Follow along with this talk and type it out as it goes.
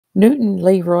Newton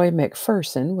Leroy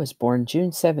McPherson was born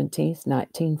June 17,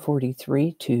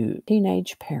 1943, to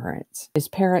teenage parents. His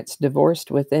parents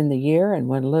divorced within the year, and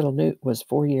when little Newt was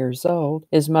 4 years old,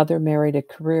 his mother married a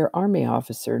career Army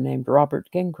officer named Robert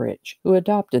Gingrich, who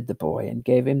adopted the boy and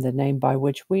gave him the name by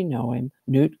which we know him,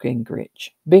 Newt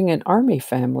Gingrich. Being an Army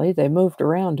family, they moved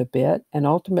around a bit and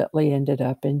ultimately ended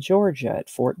up in Georgia at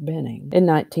Fort Benning. In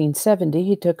 1970,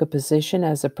 he took a position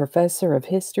as a professor of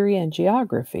history and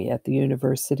geography at the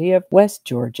University of West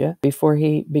Georgia before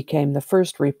he became the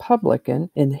first Republican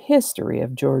in the history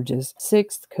of Georgia's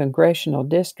 6th congressional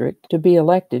district to be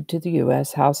elected to the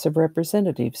U.S. House of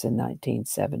Representatives in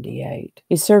 1978.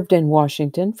 He served in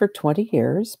Washington for 20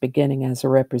 years, beginning as a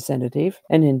representative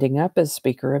and ending up as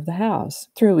Speaker of the House.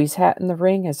 Threw his hat in the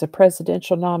ring as a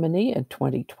presidential nominee in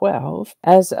 2012.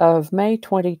 As of May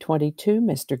 2022,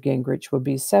 Mr. Gingrich will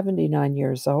be 79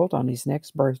 years old on his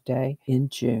next birthday in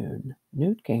June.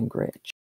 Newt Gingrich.